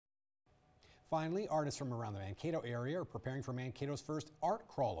Finally, artists from around the Mankato area are preparing for Mankato's first art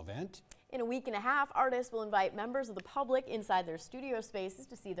crawl event. In a week and a half, artists will invite members of the public inside their studio spaces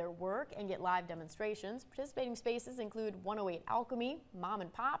to see their work and get live demonstrations. Participating spaces include 108 Alchemy, Mom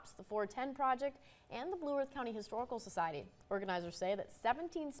and Pops, the 410 Project, and the Blue Earth County Historical Society. Organizers say that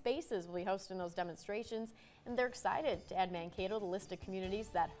 17 spaces will be hosting those demonstrations, and they're excited to add Mankato to the list of communities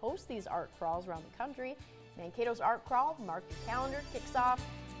that host these art crawls around the country. Mankato's art crawl, mark your calendar, kicks off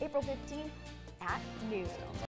April 15th at noon.